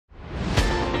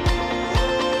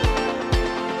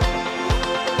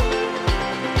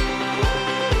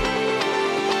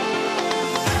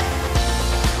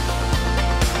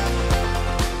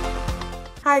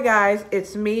Hi guys,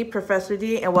 it's me, Professor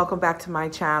D, and welcome back to my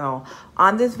channel.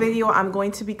 On this video, I'm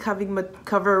going to be covering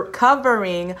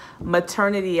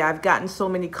maternity. I've gotten so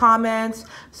many comments,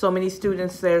 so many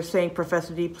students that are saying,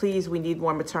 Professor D, please, we need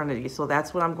more maternity. So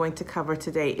that's what I'm going to cover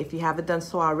today. If you haven't done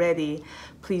so already,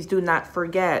 please do not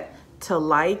forget to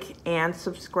like and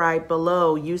subscribe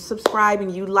below. You subscribing,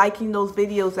 you liking those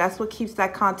videos, that's what keeps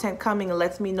that content coming and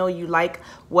lets me know you like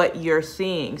what you're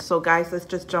seeing. So guys, let's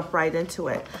just jump right into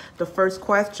it. The first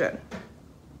question.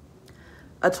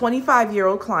 A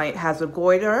 25-year-old client has a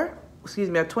goiter, a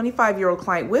 25-year-old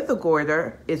client with a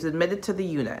goiter is admitted to the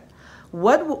unit.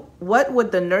 What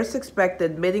would the nurse expect the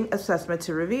admitting assessment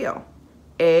to reveal?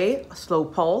 A, slow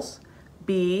pulse,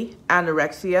 B,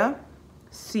 anorexia,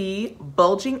 C,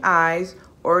 bulging eyes,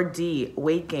 or D,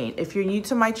 weight gain. If you're new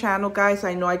to my channel, guys,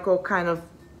 I know I go kind of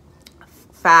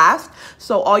fast.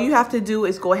 So all you have to do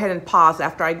is go ahead and pause.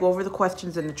 After I go over the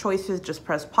questions and the choices, just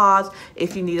press pause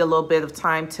if you need a little bit of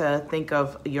time to think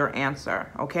of your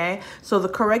answer, okay? So the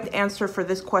correct answer for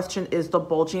this question is the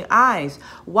bulging eyes.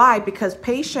 Why? Because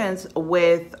patients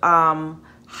with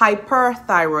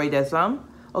hyperthyroidism,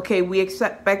 okay, we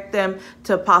expect them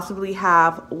to possibly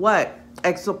have what?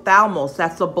 Exophthalmos,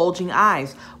 that's the bulging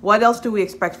eyes. What else do we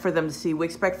expect for them to see? We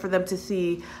expect for them to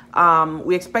see,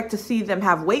 we expect to see them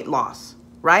have weight loss,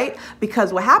 right?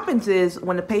 Because what happens is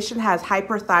when a patient has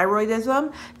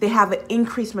hyperthyroidism, they have an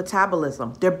increased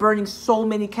metabolism. They're burning so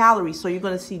many calories. So you're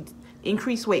going to see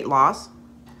increased weight loss.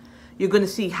 You're going to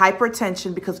see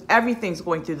hypertension because everything's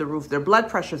going through the roof. Their blood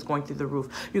pressure is going through the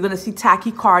roof. You're going to see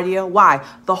tachycardia. Why?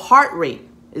 The heart rate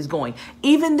is going.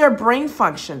 Even their brain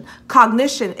function,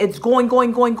 cognition, it's going.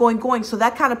 So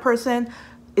that kind of person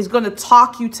is going to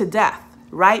talk you to death,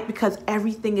 right? Because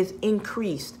everything is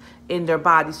increased in their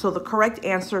body. So the correct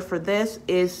answer for this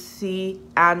is C,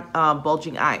 and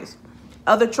bulging eyes.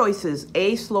 Other choices,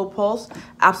 A, slow pulse,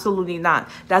 absolutely not.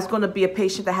 That's going to be a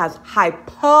patient that has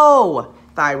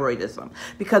hypothyroidism.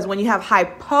 Because when you have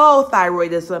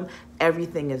hypothyroidism,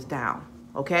 everything is down,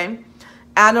 okay?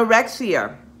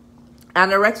 Anorexia.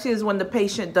 Anorexia is when the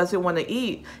patient doesn't want to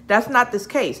eat. That's not this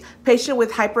case. Patient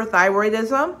with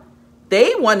hyperthyroidism,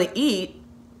 they want to eat.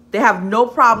 They have no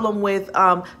problem with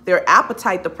their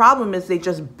appetite. The problem is they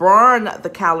just burn the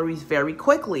calories very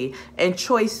quickly. And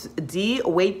choice D,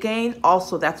 weight gain,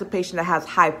 also that's a patient that has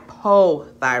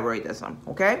hypothyroidism,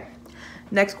 okay?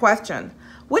 Next question.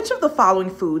 Which of the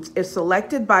following foods, if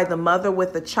selected by the mother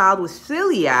with a child with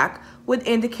celiac, would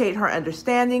indicate her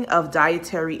understanding of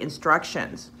dietary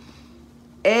instructions?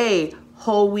 A,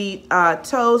 whole wheat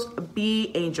toast,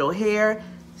 B, angel hair,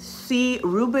 C,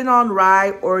 Reuben on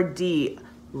rye, or D,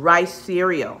 rice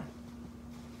cereal.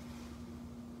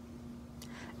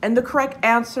 And the correct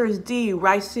answer is D,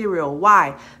 rice cereal.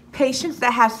 Why? Patients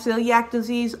that have celiac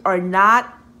disease are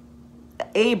not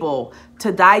able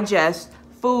to digest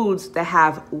foods that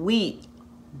have wheat,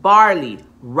 barley,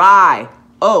 rye,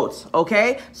 oats,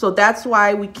 okay? So that's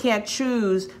why we can't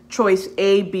choose choice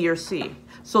A, B, or C.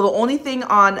 So the only thing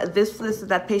on this list that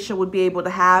that patient would be able to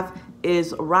have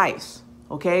is rice,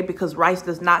 okay? Because rice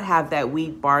does not have that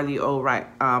wheat, barley, or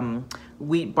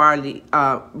wheat, barley,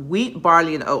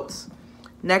 and oats.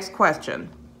 Next question.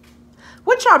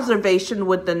 Which observation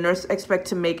would the nurse expect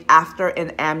to make after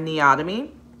an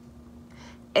amniotomy?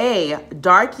 A,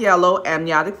 dark yellow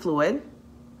amniotic fluid.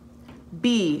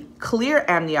 B, clear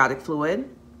amniotic fluid.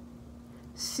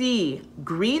 C,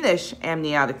 greenish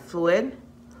amniotic fluid.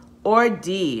 Or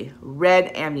D,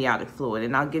 red amniotic fluid.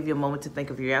 And I'll give you a moment to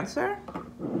think of your answer.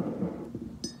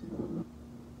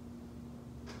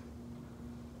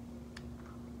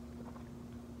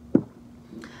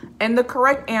 And the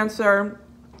correct answer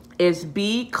is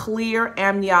B, clear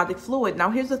amniotic fluid. Now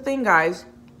here's the thing, guys.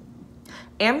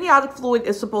 Amniotic fluid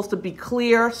is supposed to be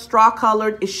clear,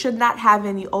 straw-colored. It should not have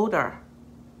any odor,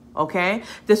 okay?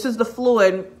 This is the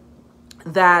fluid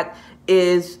that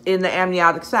is in the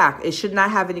amniotic sac. It should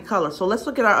not have any color. So let's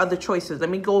look at our other choices.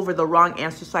 Let me go over the wrong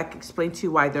answers so I can explain to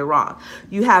you why they're wrong.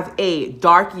 You have A,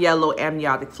 dark yellow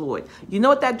amniotic fluid. You know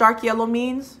what that dark yellow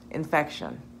means?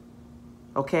 Infection.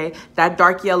 Okay, that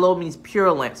dark yellow means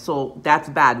purulent, so that's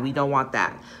bad. We don't want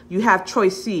that. You have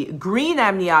choice C, green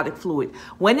amniotic fluid.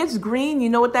 When it's green, you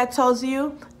know what that tells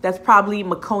you? That's probably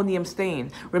meconium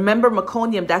stain. Remember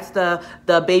meconium, that's the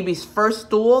baby's first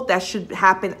stool. That should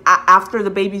happen after the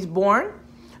baby's born.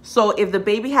 So if the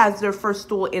baby has their first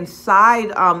stool inside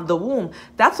the womb,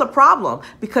 that's a problem.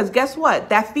 Because guess what?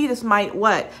 That fetus might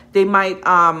what? They might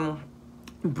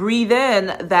breathe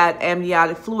in that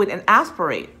amniotic fluid and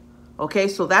aspirate. Okay,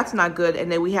 so that's not good.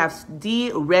 And then we have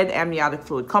D, red amniotic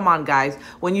fluid. Come on, guys.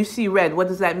 When you see red, what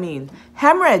does that mean?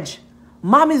 Hemorrhage.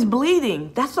 Mom is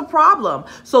bleeding. That's a problem.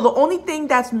 So the only thing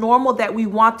that's normal that we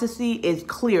want to see is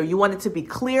clear. You want it to be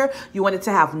clear. You want it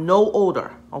to have no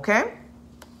odor, okay?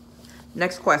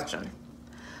 Next question.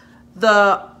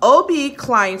 The OB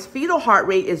client's fetal heart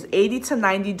rate is 80 to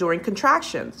 90 during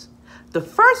contractions. The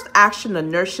first action the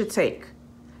nurse should take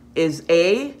is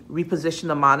A, reposition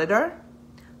the monitor,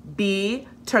 B,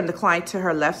 turn the client to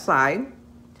her left side,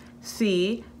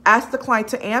 C, ask the client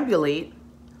to ambulate,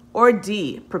 or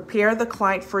D, prepare the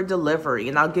client for delivery.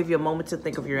 And I'll give you a moment to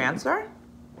think of your answer.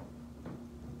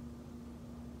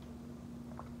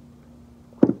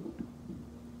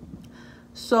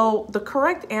 So the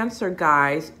correct answer,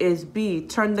 guys, is B,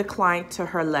 turn the client to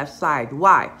her left side.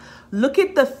 Why? Look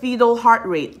at the fetal heart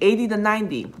rate, 80 to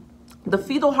 90. The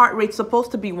fetal heart rate is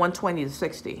supposed to be 120 to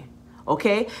 60.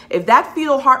 Okay? If that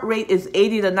fetal heart rate is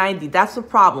 80 to 90, that's a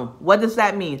problem. What does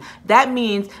that mean? That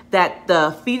means that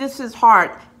the fetus's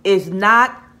heart is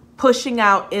not pushing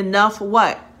out enough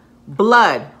what?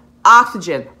 Blood,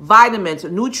 oxygen, vitamins,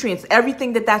 nutrients,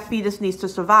 everything that that fetus needs to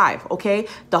survive, okay?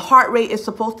 The heart rate is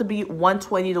supposed to be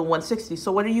 120 to 160.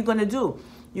 So what are you going to do?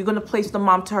 You're going to place the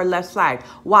mom to her left side.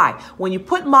 Why? When you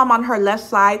put mom on her left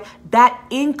side, that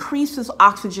increases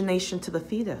oxygenation to the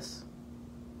fetus,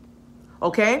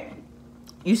 okay?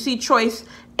 You see choice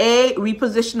A,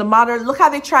 reposition the monitor. Look how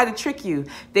they try to trick you.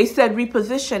 They said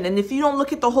reposition, and if you don't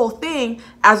look at the whole thing,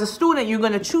 as a student, you're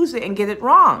going to choose it and get it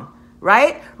wrong.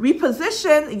 Right?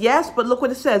 Reposition, yes, but look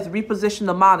what it says, reposition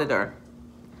the monitor.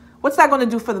 What's that going to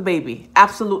do for the baby?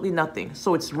 Absolutely nothing.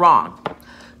 So it's wrong.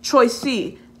 Choice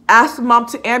C, ask the mom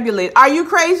to ambulate. Are you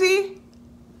crazy?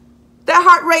 That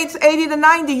heart rate's 80 to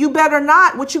 90. You better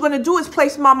not. What you're going to do is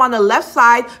place mom on the left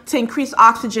side to increase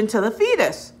oxygen to the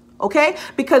fetus. Okay?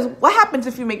 Because what happens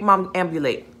if you make mom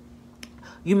ambulate?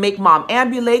 You make mom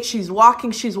ambulate. She's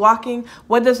walking.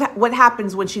 What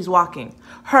happens when she's walking?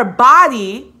 Her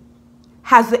body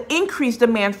has the increased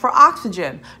demand for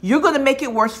oxygen. You're going to make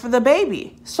it worse for the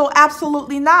baby. So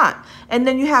absolutely not. And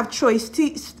then you have choice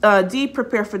D,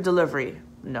 prepare for delivery.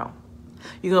 No.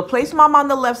 You're going to place mom on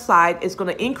the left side. It's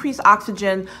going to increase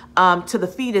oxygen to the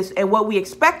fetus. And what we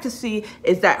expect to see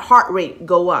is that heart rate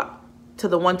go up to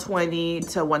the 120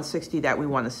 to 160 that we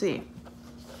want to see.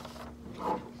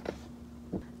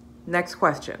 Next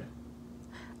question.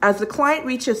 As the client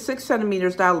reaches 6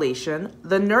 centimeters dilation,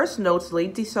 the nurse notes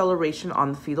late deceleration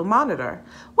on the fetal monitor.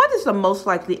 What is the most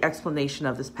likely explanation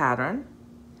of this pattern?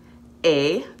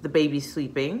 A, the baby's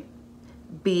sleeping.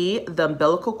 B, the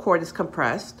umbilical cord is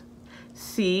compressed.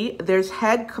 C, there's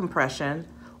head compression.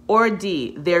 Or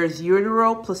D, there's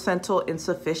uteroplacental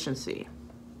insufficiency.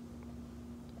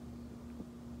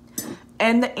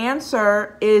 And the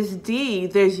answer is D,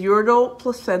 there's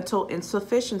uteroplacental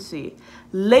insufficiency.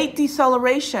 Late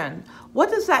deceleration.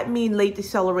 What does that mean, late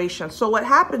deceleration? So what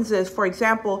happens is, for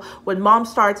example, when mom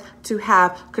starts to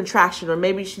have contraction, or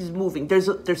maybe she's moving,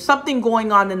 there's something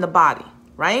going on in the body,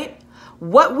 right?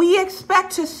 What we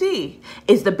expect to see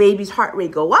is the baby's heart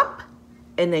rate go up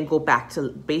and then go back to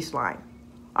baseline,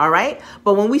 all right?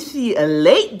 But when we see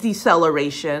late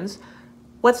decelerations,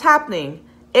 what's happening?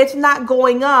 It's not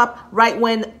going up right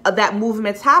when that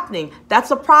movement's happening.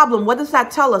 That's a problem. What does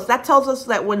that tell us? That tells us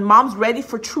that when mom's ready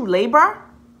for true labor,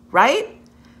 right?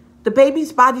 The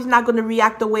baby's body's not going to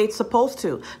react the way it's supposed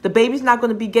to. The baby's not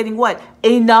going to be getting what?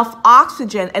 Enough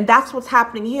oxygen. And that's what's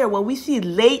happening here. When we see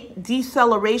late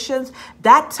decelerations,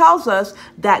 that tells us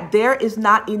that there is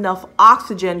not enough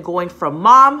oxygen going from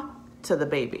mom to the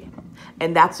baby.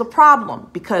 And that's a problem,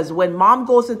 because when mom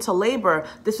goes into labor,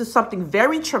 this is something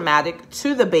very traumatic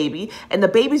to the baby, and the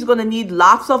baby's going to need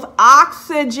lots of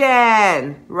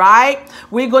oxygen, right?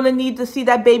 We're going to need to see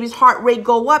that baby's heart rate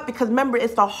go up, because remember,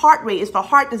 it's the heart rate. It's the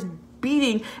heart that's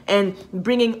beating and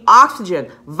bringing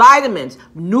oxygen, vitamins,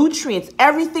 nutrients,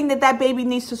 everything that that baby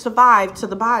needs to survive to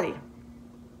the body.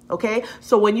 Okay,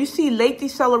 so when you see late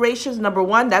decelerations, number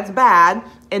one, that's bad.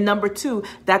 And number two,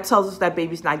 that tells us that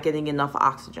baby's not getting enough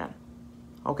oxygen.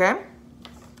 Okay,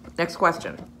 next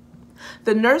question.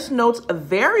 The nurse notes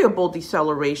variable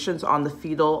decelerations on the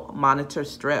fetal monitor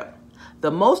strip.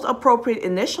 The most appropriate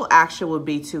initial action would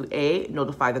be to A,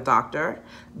 notify the doctor,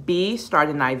 B, start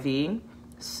an IV,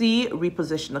 C,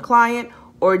 reposition the client,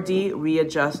 or D,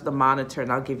 readjust the monitor.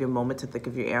 And I'll give you a moment to think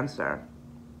of your answer.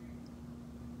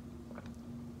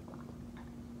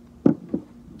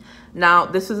 Now,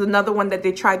 this is another one that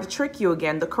they tried to trick you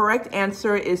again. The correct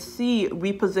answer is C,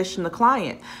 reposition the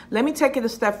client. Let me take it a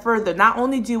step further. Not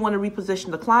only do you want to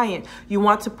reposition the client, you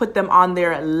want to put them on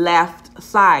their left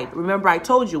side. Remember, I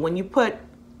told you, when you put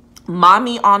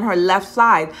mommy on her left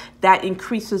side, that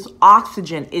increases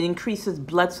oxygen. It increases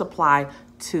blood supply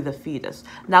to the fetus.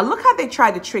 Now look how they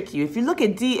try to trick you. If you look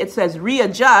at D, it says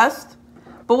readjust,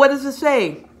 but what does it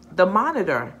say? The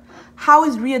monitor. How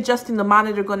is readjusting the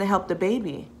monitor going to help the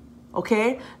baby?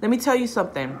 Okay, let me tell you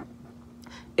something.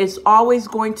 It's always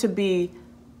going to be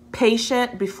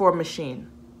patient before machine.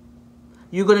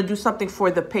 You're going to do something for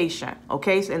the patient,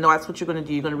 okay? And that's what you're going to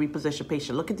do. You're going to reposition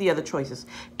patient. Look at the other choices.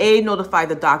 A, notify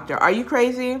the doctor. Are you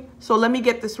crazy? So let me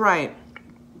get this right.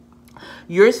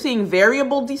 You're seeing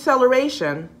variable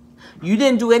deceleration. You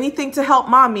didn't do anything to help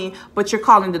mommy, but you're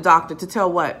calling the doctor to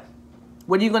tell what?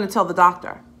 What are you going to tell the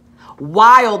doctor?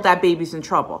 While that baby's in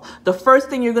trouble. The first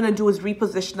thing you're going to do is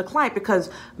reposition the client, because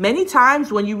many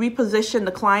times when you reposition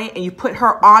the client and you put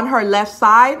her on her left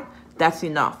side, that's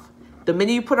enough. The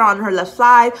minute you put her on her left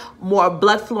side, more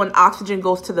blood flow and oxygen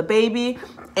goes to the baby,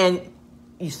 and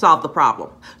you solve the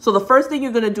problem. So the first thing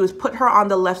you're going to do is put her on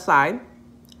the left side.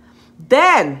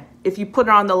 Then, if you put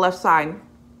her on the left side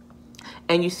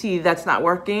and you see that's not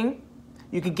working,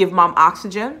 you could give mom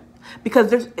oxygen,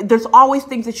 because there's always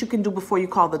things that you can do before you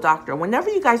call the doctor.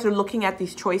 Whenever you guys are looking at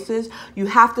these choices, you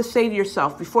have to say to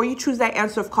yourself, before you choose that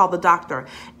answer of call the doctor,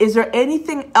 is there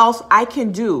anything else I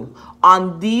can do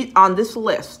on this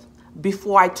list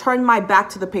before I turn my back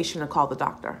to the patient and call the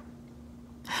doctor?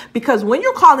 Because when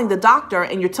you're calling the doctor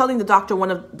and you're telling the doctor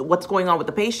what's going on with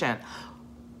the patient,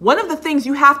 one of the things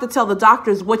you have to tell the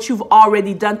doctor is what you've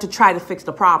already done to try to fix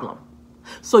the problem.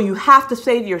 So you have to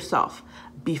say to yourself,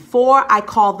 before I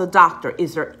call the doctor,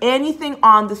 is there anything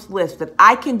on this list that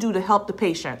I can do to help the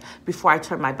patient before I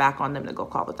turn my back on them to go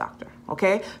call the doctor?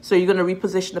 Okay? So you're going to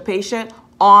reposition the patient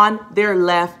on their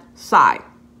left side.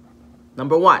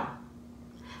 Number one.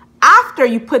 After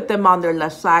you put them on their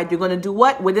left side, you're going to do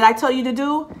what? What did I tell you to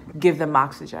do? Give them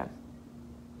oxygen.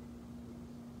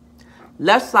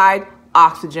 Left side,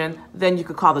 oxygen. Then you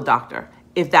could call the doctor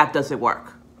if that doesn't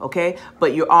work. Okay?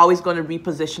 But you're always going to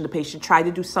reposition the patient. Try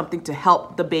to do something to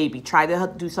help the baby. Try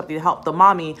to do something to help the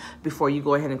mommy before you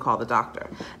go ahead and call the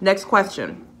doctor. Next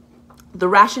question. The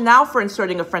rationale for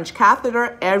inserting a French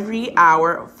catheter every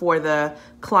hour for the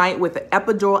client with the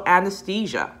epidural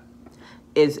anesthesia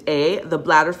is A, the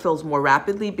bladder fills more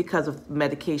rapidly because of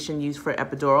medication used for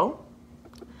epidural.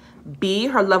 B,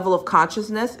 her level of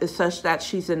consciousness is such that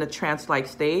she's in a trance-like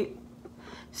state.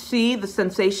 C, the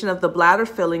sensation of the bladder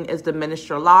filling is diminished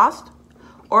or lost.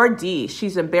 Or D,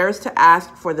 she's embarrassed to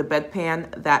ask for the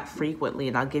bedpan that frequently.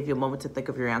 And I'll give you a moment to think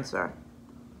of your answer.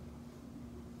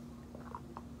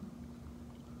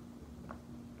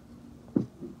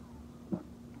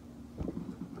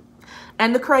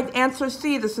 And the correct answer is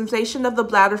C, the sensation of the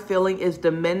bladder filling is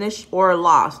diminished or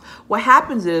lost. What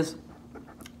happens is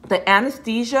the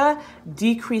anesthesia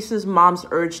decreases mom's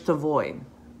urge to void.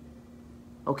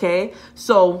 Okay?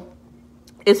 So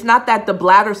it's not that the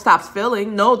bladder stops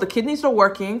filling. No, the kidneys are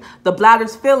working, the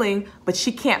bladder's filling, but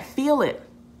she can't feel it.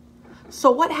 So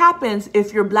what happens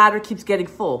if your bladder keeps getting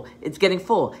full? It's getting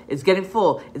full, it's getting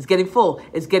full, it's getting full,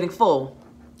 it's getting full,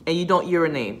 and you don't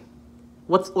urinate.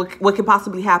 What can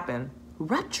possibly happen?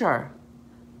 Rupture.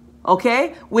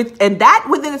 Okay? And that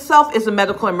within itself is a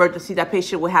medical emergency. That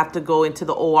patient will have to go into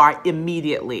the OR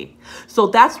immediately. So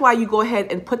that's why you go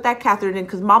ahead and put that catheter in,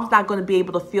 because mom's not going to be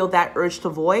able to feel that urge to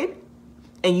void,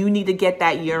 and you need to get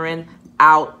that urine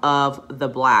out of the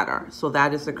bladder. So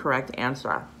that is the correct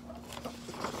answer.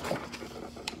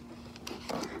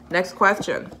 Next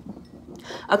question.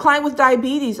 A client with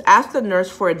diabetes asked the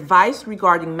nurse for advice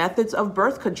regarding methods of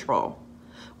birth control.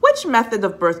 Which method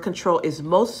of birth control is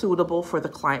most suitable for the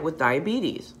client with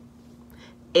diabetes?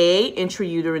 A,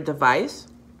 intrauterine device.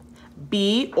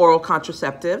 B, oral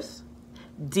contraceptives.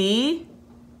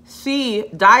 C,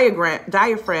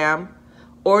 diaphragm.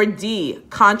 Or D,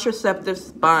 contraceptive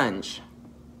sponge.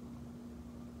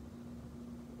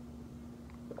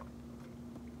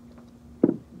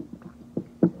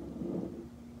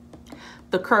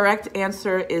 The correct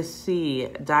answer is C,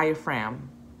 diaphragm.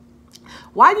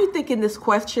 Why do you think in this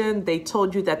question they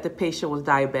told you that the patient was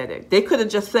diabetic? They could have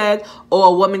just said, oh,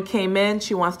 a woman came in,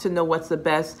 she wants to know what's the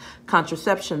best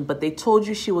contraception, but they told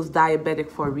you she was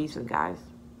diabetic for a reason, guys.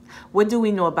 What do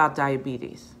we know about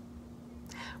diabetes?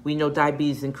 We know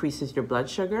diabetes increases your blood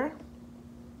sugar.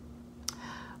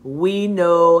 We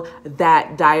know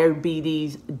that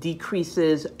diabetes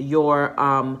decreases your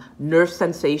nerve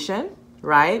sensation,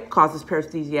 right? Causes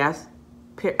paresthesias.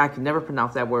 I can never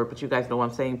pronounce that word, but you guys know what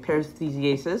I'm saying,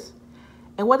 paresthesiasis.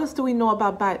 And what else do we know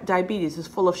about diabetes? It's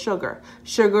full of sugar.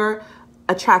 Sugar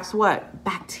attracts what?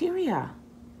 Bacteria,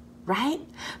 right?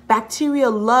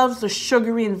 Bacteria loves the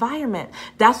sugary environment.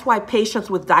 That's why patients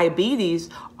with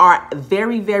diabetes are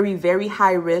very, very, very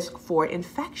high risk for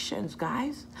infections,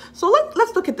 guys. So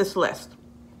let's look at this list.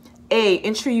 A,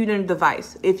 intrauterine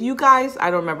device. If you guys,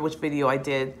 I don't remember which video I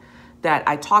did that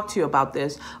I talked to you about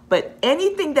this, but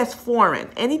anything that's foreign,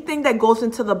 anything that goes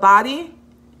into the body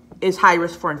is high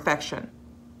risk for infection.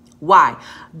 Why?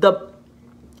 The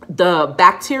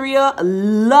bacteria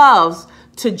loves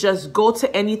to just go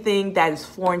to anything that is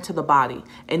foreign to the body,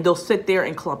 and they'll sit there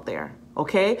and clump there.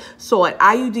 Okay, so an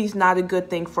IUD is not a good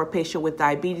thing for a patient with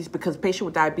diabetes, because a patient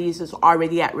with diabetes is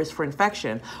already at risk for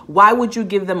infection. Why would you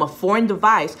give them a foreign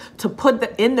device to put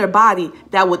in their body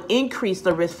that would increase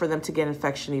the risk for them to get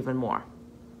infection even more?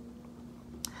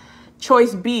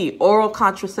 Choice B, oral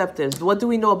contraceptives. What do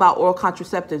we know about oral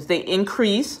contraceptives? They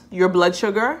increase your blood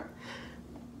sugar.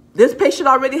 This patient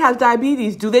already has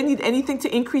diabetes. Do they need anything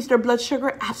to increase their blood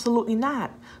sugar? Absolutely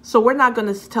not. So we're not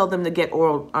going to tell them to get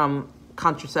oral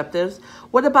contraceptives.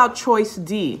 What about choice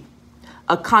D?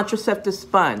 A contraceptive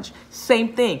sponge.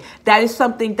 Same thing. That is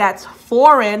something that's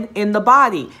foreign in the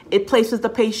body. It places the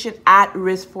patient at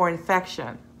risk for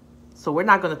infection. So we're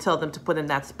not going to tell them to put in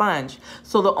that sponge.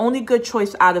 So the only good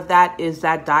choice out of that is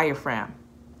that diaphragm.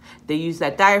 They use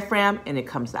that diaphragm and it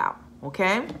comes out.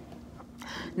 Okay?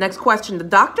 Next question. The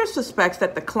doctor suspects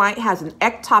that the client has an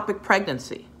ectopic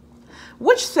pregnancy.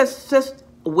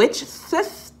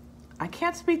 I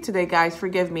can't speak today, guys.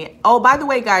 Forgive me. Oh, by the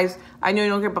way, guys, I know you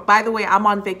don't care, but by the way, I'm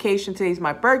on vacation. Today's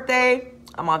my birthday.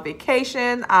 I'm on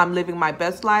vacation. I'm living my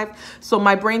best life. So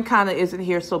my brain kind of isn't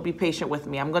here, so be patient with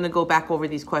me. I'm going to go back over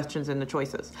these questions and the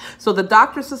choices. So the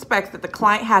doctor suspects that the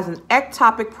client has an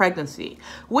ectopic pregnancy.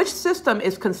 Which system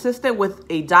is consistent with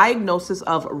a diagnosis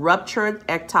of ruptured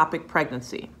ectopic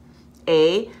pregnancy?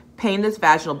 A, painless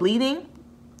vaginal bleeding.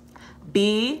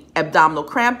 B, abdominal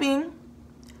cramping.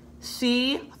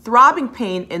 C, throbbing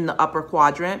pain in the upper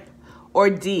quadrant. Or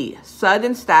D,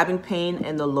 sudden stabbing pain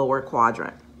in the lower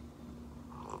quadrant.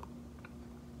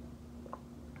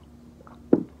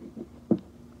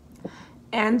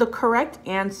 And the correct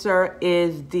answer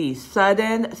is D,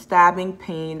 sudden stabbing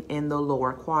pain in the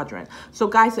lower quadrant. So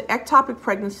guys, the ectopic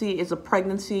pregnancy is a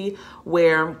pregnancy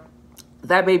where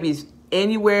that baby's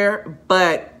anywhere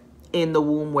but in the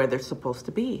womb where they're supposed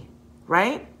to be,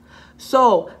 right?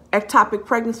 So ectopic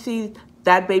pregnancy,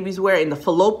 that baby's where? In the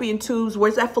fallopian tubes.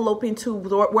 Where's that fallopian tube?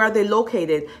 Where are they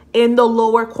located? In the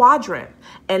lower quadrant.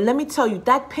 And let me tell you,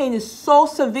 that pain is so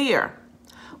severe,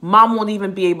 mom won't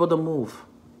even be able to move.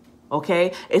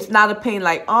 Okay? It's not a pain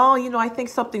like, oh, you know, I think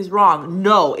something's wrong.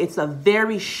 No, it's a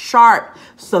very sharp,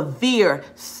 severe,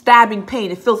 stabbing pain.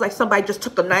 It feels like somebody just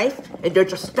took a knife and they're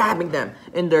just stabbing them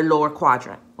in their lower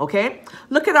quadrant. Okay?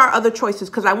 Look at our other choices,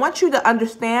 because I want you to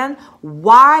understand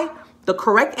why the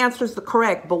correct answer is the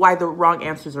correct, but why the wrong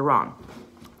answers are wrong.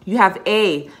 You have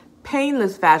A,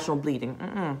 painless vaginal bleeding.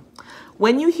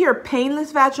 When you hear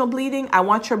painless vaginal bleeding, I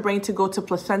want your brain to go to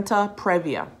placenta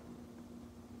previa.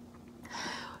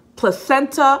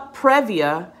 Placenta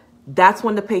previa, that's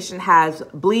when the patient has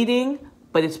bleeding,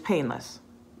 but it's painless.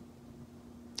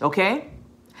 Okay?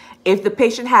 If the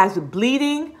patient has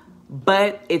bleeding,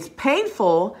 but it's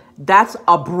painful, that's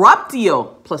abruptio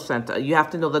placenta. You have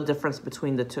to know the difference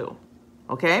between the two.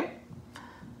 Okay?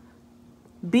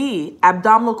 B,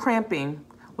 abdominal cramping.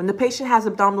 When the patient has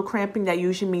abdominal cramping, that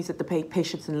usually means that the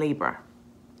patient's in labor.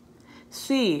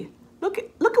 C, look at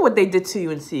what they did to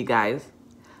you in C, guys.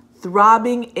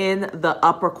 Throbbing in the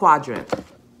upper quadrant.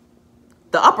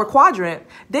 The upper quadrant,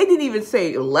 they didn't even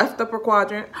say left upper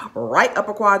quadrant, right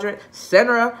upper quadrant,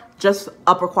 center, just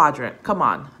upper quadrant. Come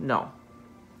on, no.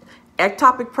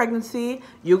 Ectopic pregnancy,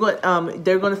 they're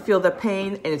going to feel the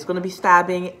pain, and it's going to be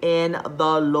stabbing in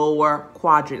the lower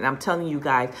quadrant. And I'm telling you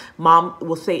guys, mom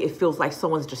will say it feels like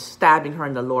someone's just stabbing her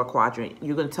in the lower quadrant.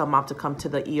 You're going to tell mom to come to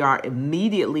the ER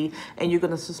immediately, and you're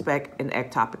going to suspect an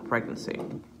ectopic pregnancy.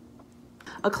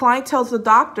 A client tells the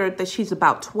doctor that she's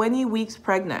about 20 weeks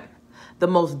pregnant. The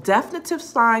most definitive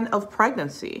sign of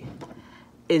pregnancy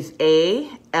is A,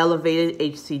 elevated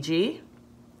HCG,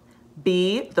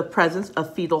 B, the presence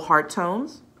of fetal heart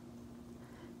tones,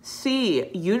 C,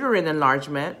 uterine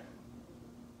enlargement,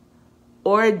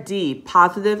 or D,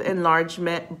 positive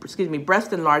enlargement,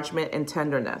 breast enlargement and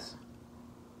tenderness.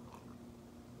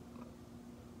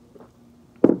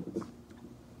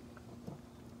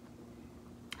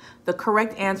 The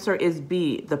correct answer is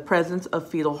B, the presence of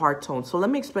fetal heart tones. So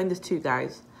let me explain this to you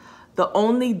guys. The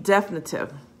only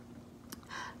definitive,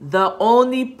 the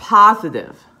only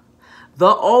positive,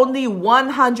 the only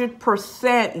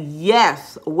 100%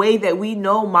 yes way that we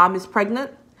know mom is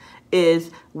pregnant is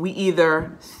we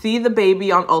either see the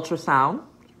baby on ultrasound,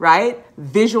 right?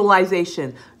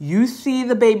 Visualization. You see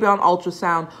the baby on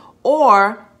ultrasound,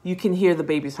 or you can hear the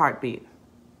baby's heartbeat.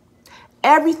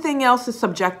 Everything else is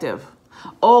subjective.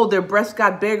 Oh, their breast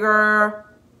got bigger.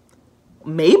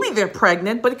 Maybe they're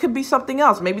pregnant, but it could be something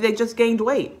else. Maybe they just gained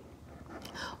weight.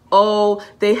 Oh,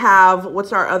 they have,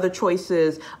 what's our other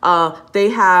choices? They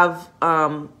have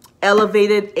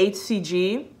elevated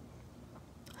HCG.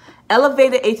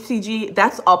 Elevated HCG,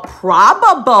 that's a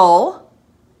probable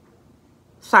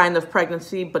sign of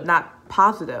pregnancy, but not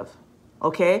positive,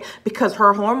 okay? Because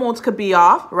her hormones could be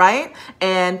off, right?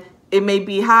 And it may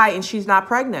be high and she's not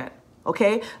pregnant,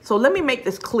 okay? So let me make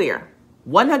this clear.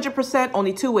 100%,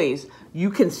 only two ways. You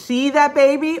can see that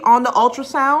baby on the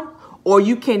ultrasound, or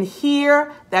you can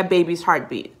hear that baby's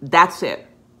heartbeat. That's it.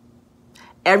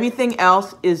 Everything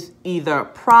else is either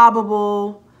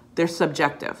probable, they're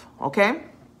subjective, okay?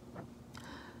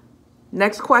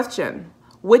 Next question.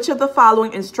 Which of the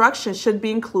following instructions should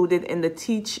be included in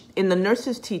the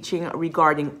nurse's teaching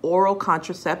regarding oral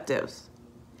contraceptives?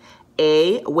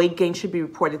 A, weight gain should be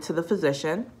reported to the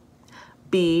physician.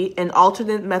 B, an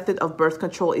alternate method of birth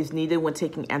control is needed when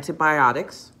taking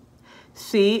antibiotics.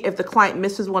 C, if the client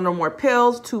misses one or more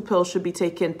pills, 2 pills should be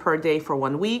taken per day for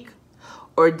 1 week.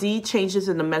 Or D, changes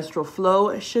in the menstrual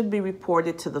flow should be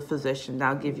reported to the physician.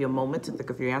 Now I'll give you a moment to think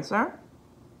of your answer.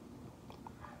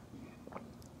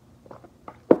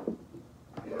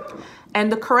 And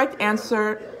the correct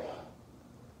answer,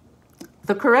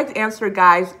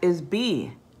 guys, is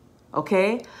B,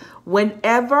 okay?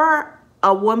 Whenever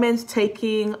a woman's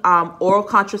taking oral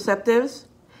contraceptives,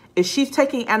 if she's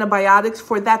taking antibiotics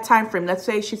for that time frame, let's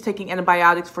say she's taking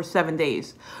antibiotics for 7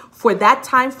 days. For that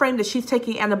time frame that she's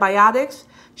taking antibiotics,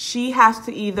 she has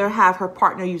to either have her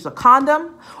partner use a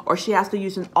condom or she has to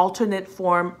use an alternate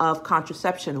form of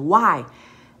contraception. Why?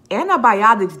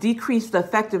 Antibiotics decrease the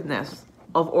effectiveness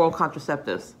of oral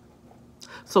contraceptives.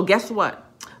 So guess what?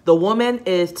 The woman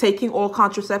is taking oral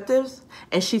contraceptives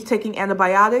and she's taking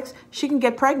antibiotics, she can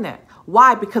get pregnant.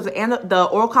 Why? Because the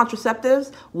oral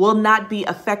contraceptives will not be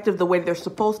effective the way they're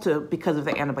supposed to because of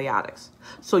the antibiotics.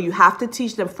 So you have to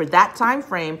teach them for that time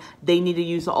frame, they need to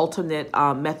use an alternate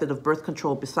method of birth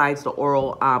control besides the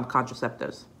oral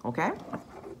contraceptives, okay?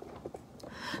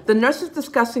 The nurse is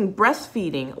discussing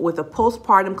breastfeeding with a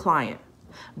postpartum client.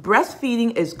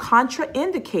 Breastfeeding is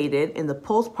contraindicated in the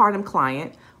postpartum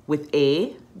client with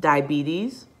A,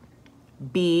 diabetes,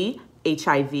 B,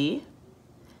 HIV,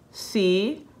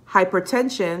 C,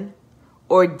 hypertension,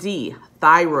 or D,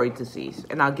 thyroid disease.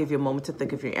 And I'll give you a moment to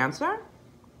think of your answer.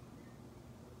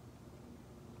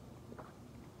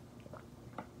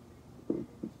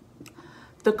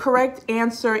 The correct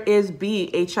answer is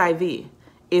B, HIV.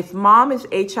 If mom is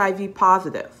HIV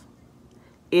positive,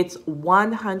 it's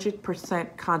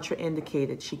 100%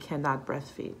 contraindicated. She cannot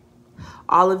breastfeed.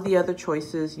 All of the other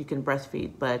choices you can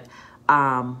breastfeed, but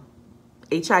HIV,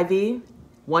 100%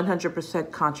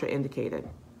 contraindicated.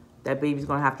 That baby's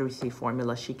going to have to receive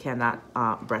formula. She cannot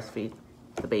breastfeed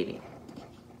the baby.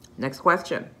 Next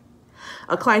question.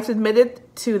 A client's admitted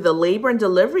to the labor and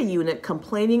delivery unit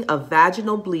complaining of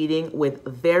vaginal bleeding with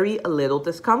very little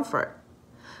discomfort.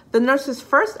 The nurse's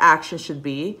first action should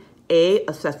be A,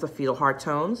 assess the fetal heart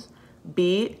tones.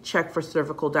 B, check for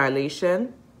cervical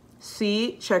dilation.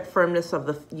 C, check firmness of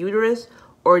the uterus.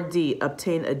 Or D,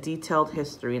 obtain a detailed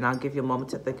history. And I'll give you a moment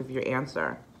to think of your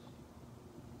answer.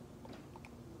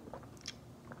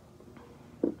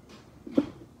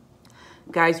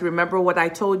 Guys, remember what I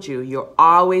told you. You're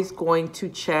always going to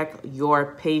check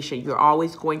your patient. You're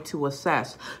always going to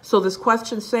assess. So this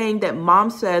question saying that mom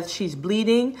says she's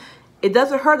bleeding, it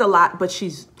doesn't hurt a lot, but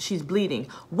she's bleeding.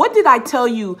 What did I tell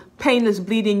you painless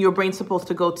bleeding your brain's supposed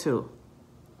to go to?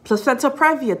 Placenta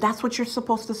previa, that's what you're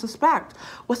supposed to suspect.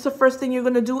 What's the first thing you're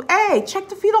gonna do? A, check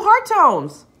the fetal heart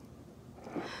tones.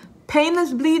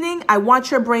 Painless bleeding, I want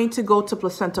your brain to go to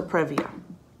placenta previa.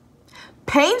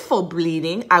 Painful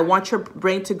bleeding, I want your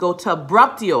brain to go to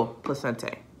abruptio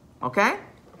placentae, okay?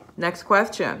 Next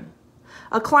question.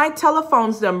 A client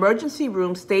telephones the emergency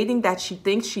room stating that she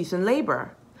thinks she's in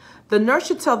labor. The nurse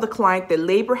should tell the client that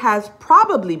labor has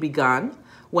probably begun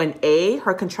when A,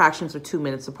 her contractions are 2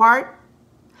 minutes apart.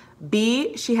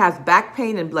 B, she has back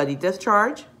pain and bloody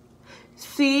discharge.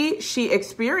 C, she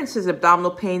experiences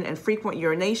abdominal pain and frequent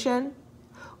urination.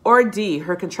 Or D,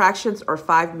 her contractions are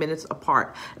 5 minutes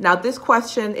apart. Now, this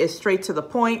question is straight to the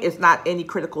point. It's not any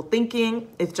critical thinking.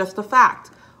 It's just a fact.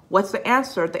 What's the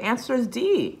answer? The answer is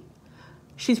D.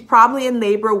 She's probably in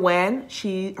labor when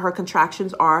her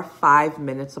contractions are 5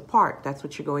 minutes apart. That's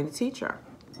what you're going to teach her.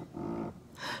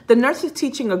 The nurse is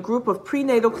teaching a group of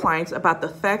prenatal clients about the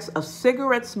effects of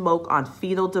cigarette smoke on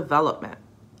fetal development.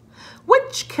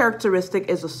 Which characteristic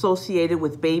is associated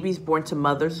with babies born to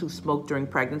mothers who smoke during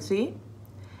pregnancy?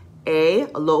 A,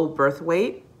 low birth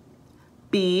weight.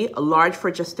 B, large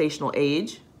for gestational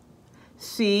age.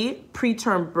 C,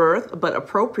 preterm birth, but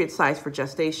appropriate size for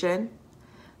gestation.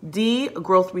 D,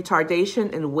 growth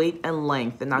retardation in weight and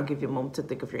length. And I'll give you a moment to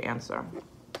think of your answer.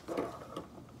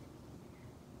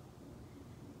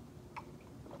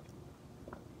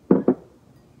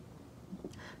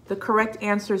 The correct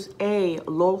answer is A,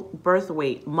 low birth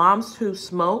weight. Moms who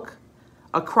smoke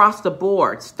across the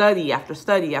board, study after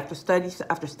study after study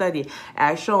after study,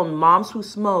 as shown, moms who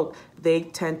smoke, they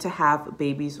tend to have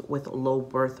babies with low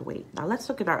birth weight. Now let's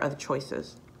look at our other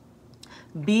choices.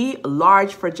 B,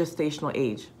 large for gestational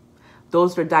age.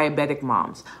 Those are diabetic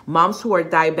moms. Moms who are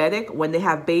diabetic, when they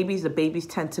have babies, the babies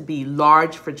tend to be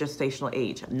large for gestational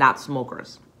age, not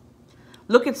smokers.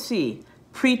 Look at C,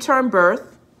 preterm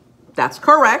birth. That's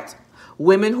correct.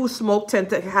 Women who smoke tend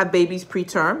to have babies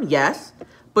preterm, yes.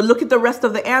 But look at the rest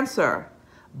of the answer.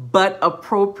 But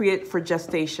appropriate for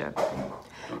gestation.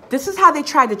 This is how they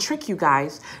try to trick you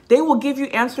guys. They will give you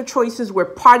answer choices where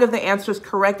part of the answer is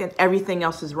correct and everything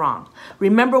else is wrong.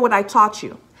 Remember what I taught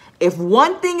you. If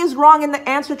one thing is wrong in the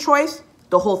answer choice,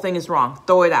 the whole thing is wrong.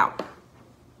 Throw it out.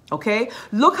 Okay?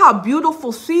 Look how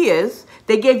beautiful C is.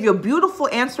 They gave you a beautiful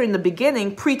answer in the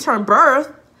beginning, preterm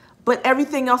birth, but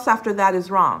everything else after that is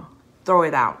wrong. Throw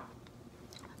it out.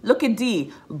 Look at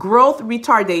D, growth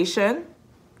retardation.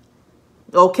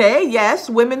 Okay, yes,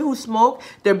 women who smoke,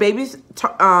 their babies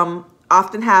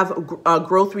often have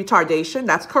growth retardation.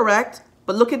 That's correct.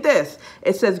 But look at this.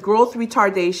 It says growth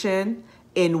retardation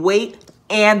in weight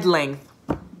and length.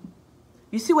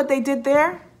 You see what they did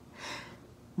there?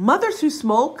 Mothers who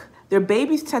smoke, their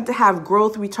babies tend to have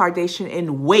growth retardation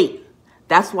in weight.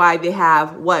 That's why they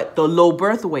have what? The low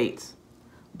birth weights,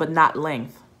 but not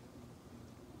length.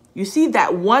 You see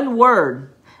that one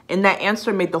word in that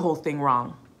answer made the whole thing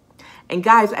wrong. And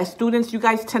guys, as students, you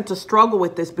guys tend to struggle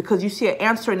with this because you see an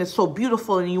answer and it's so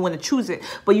beautiful and you want to choose it,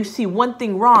 but you see one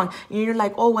thing wrong and you're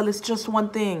like, oh, well, it's just one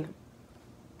thing.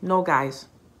 No, guys,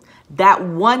 that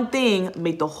one thing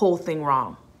made the whole thing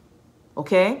wrong.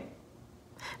 Okay?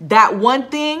 That one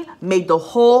thing made the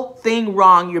whole thing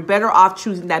wrong. You're better off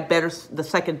choosing the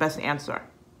second best answer.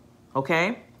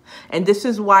 Okay? And this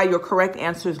is why your correct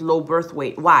answer is low birth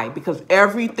weight. Why? Because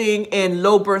everything in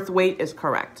low birth weight is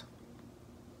correct.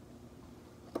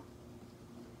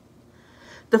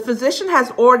 The physician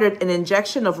has ordered an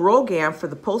injection of RhoGAM for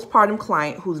the postpartum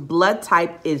client whose blood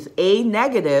type is A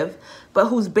negative, but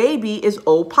whose baby is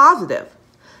O positive.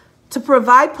 To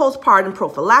provide postpartum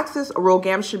prophylaxis,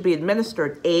 RhoGAM should be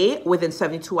administered A, within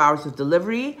 72 hours of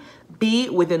delivery, B,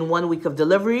 within 1 week of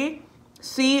delivery,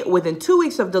 C, within 2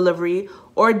 weeks of delivery,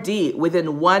 or D,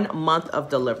 within 1 month of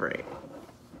delivery.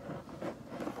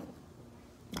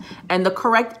 And the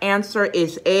correct answer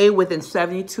is A, within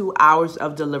 72 hours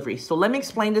of delivery. So let me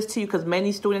explain this to you because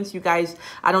many students, you guys,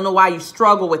 I don't know why you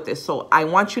struggle with this. So I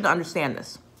want you to understand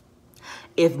this.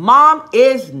 If mom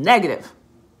is negative,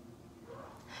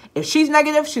 if she's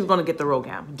negative, she's going to get the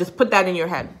RhoGAM. Just put that in your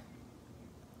head.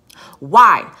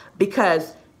 Why?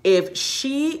 Because if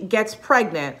she gets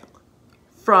pregnant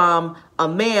from a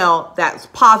male that's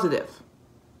positive,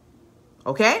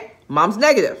 okay? Mom's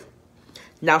negative.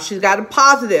 Now she's got a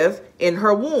positive in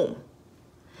her womb.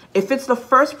 If it's the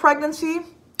first pregnancy,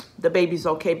 the baby's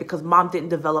okay because mom didn't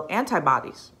develop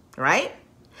antibodies, right?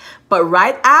 But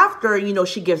right after, you know,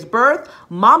 she gives birth,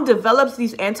 mom develops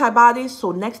these antibodies.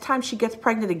 So next time she gets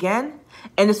pregnant again,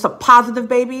 and it's a positive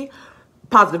baby,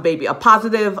 a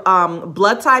positive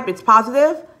blood type, it's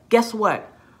positive, guess what?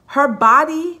 Her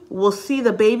body will see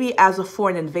the baby as a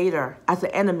foreign invader, as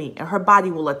an enemy, and her body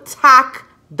will attack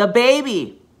the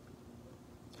baby.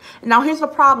 Now, here's the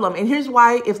problem, and here's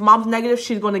why if mom's negative,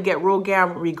 she's going to get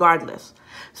RhoGAM regardless.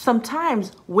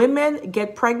 Sometimes women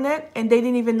get pregnant, and they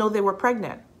didn't even know they were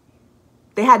pregnant.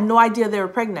 They had no idea they were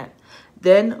pregnant.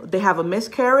 Then they have a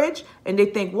miscarriage, and they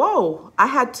think, whoa, I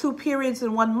had 2 periods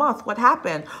in 1 month. What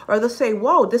happened? Or they'll say,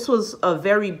 whoa, this was a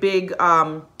very big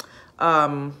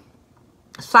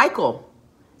cycle.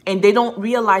 And they don't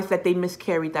realize that they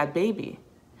miscarried that baby,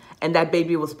 and that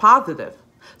baby was positive.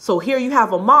 So here you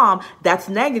have a mom that's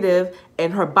negative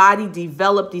and her body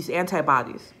developed these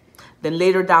antibodies. Then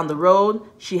later down the road,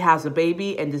 she has a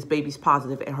baby and this baby's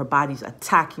positive and her body's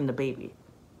attacking the baby.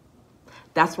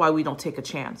 That's why we don't take a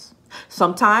chance.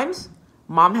 Sometimes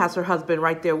mom has her husband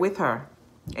right there with her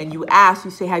and you ask,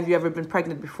 you say, have you ever been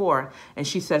pregnant before? And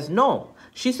she says, no.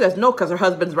 She says no because her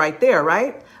husband's right there,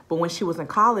 right? But when she was in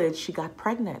college, she got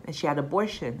pregnant and she had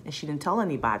abortion and she didn't tell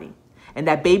anybody. And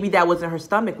that baby that was in her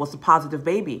stomach was a positive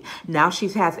baby. Now she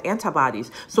has antibodies.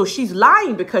 So she's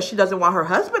lying because she doesn't want her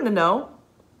husband to know.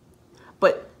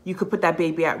 But you could put that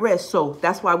baby at risk. So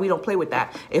that's why we don't play with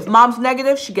that. If mom's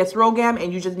negative, she gets RhoGAM,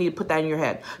 and you just need to put that in your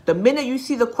head. The minute you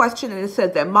see the question and it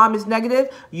says that mom is negative,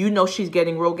 you know she's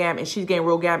getting RhoGAM, and she's getting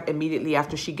RhoGAM immediately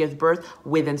after she gives birth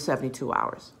within 72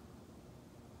 hours.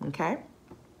 Okay?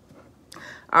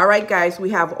 All right, guys, we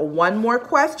have one more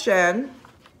question.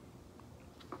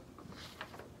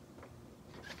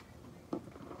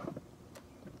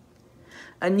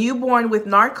 A newborn with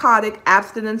narcotic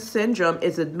abstinence syndrome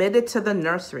is admitted to the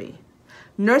nursery.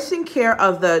 Nursing care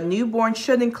of the newborn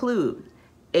should include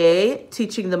A,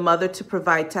 teaching the mother to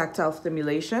provide tactile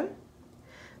stimulation,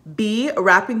 B,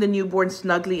 wrapping the newborn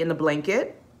snugly in a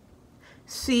blanket,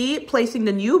 C, placing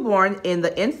the newborn in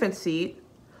the infant seat,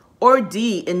 or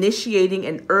D, initiating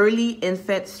an early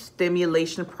infant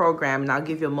stimulation program. And I'll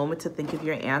give you a moment to think of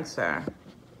your answer.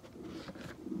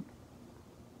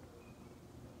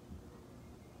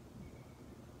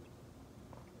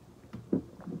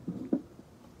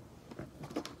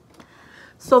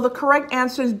 So the correct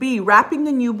answer is B, wrapping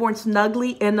the newborn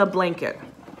snugly in a blanket.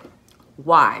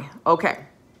 Why? Okay.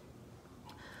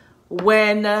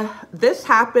 When this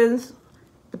happens,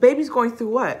 the baby's going through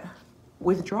what?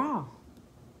 Withdrawal.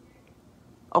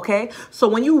 Okay? So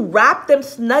when you wrap them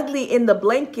snugly in the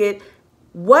blanket,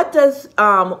 what does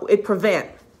it prevent?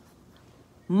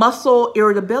 Muscle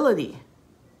irritability.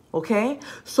 Okay?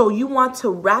 So you want to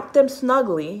wrap them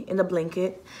snugly in a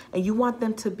blanket, and you want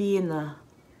them to be in a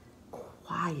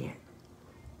quiet,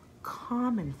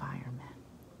 calm environment.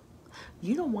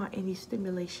 You don't want any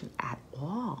stimulation at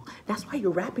all. That's why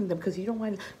you're wrapping them, because you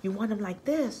want them like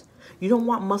this. You don't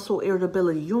want muscle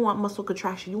irritability. You don't want muscle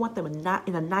contraction. You want them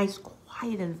in a nice,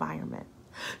 quiet environment.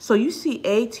 So you see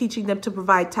A, teaching them to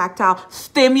provide tactile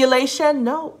stimulation.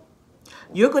 No,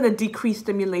 you're going to decrease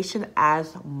stimulation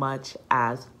as much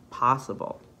as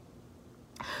possible.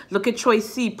 Look at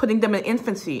choice C, putting them in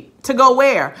infancy. To go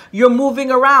where? You're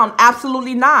moving around.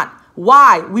 Absolutely not.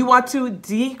 Why? We want to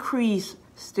decrease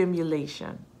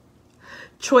stimulation.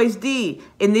 Choice D,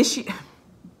 initiating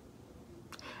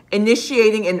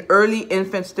an early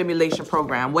infant stimulation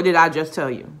program. What did I just tell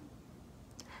you?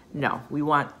 No, we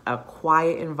want a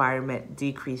quiet environment,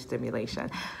 decreased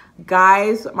stimulation.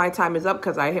 Guys, my time is up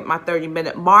because I hit my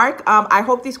 30-minute mark. I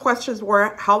hope these questions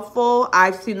were helpful.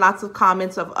 I've seen lots of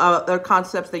comments of other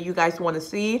concepts that you guys want to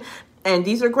see. And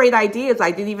these are great ideas. I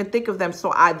didn't even think of them.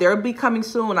 So they'll be coming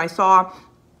soon. I saw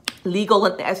legal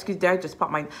and, I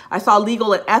saw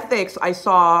legal and ethics. I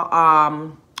saw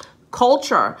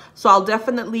culture. So I'll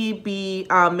definitely be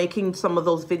making some of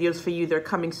those videos for you. They're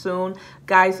coming soon.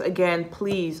 Guys, again,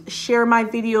 please share my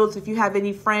videos. If you have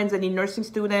any friends, any nursing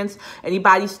students,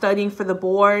 anybody studying for the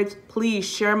boards, please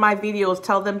share my videos.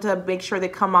 Tell them to make sure they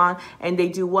come on and they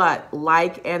do what?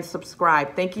 Like and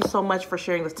subscribe. Thank you so much for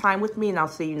sharing this time with me, and I'll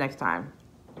see you next time.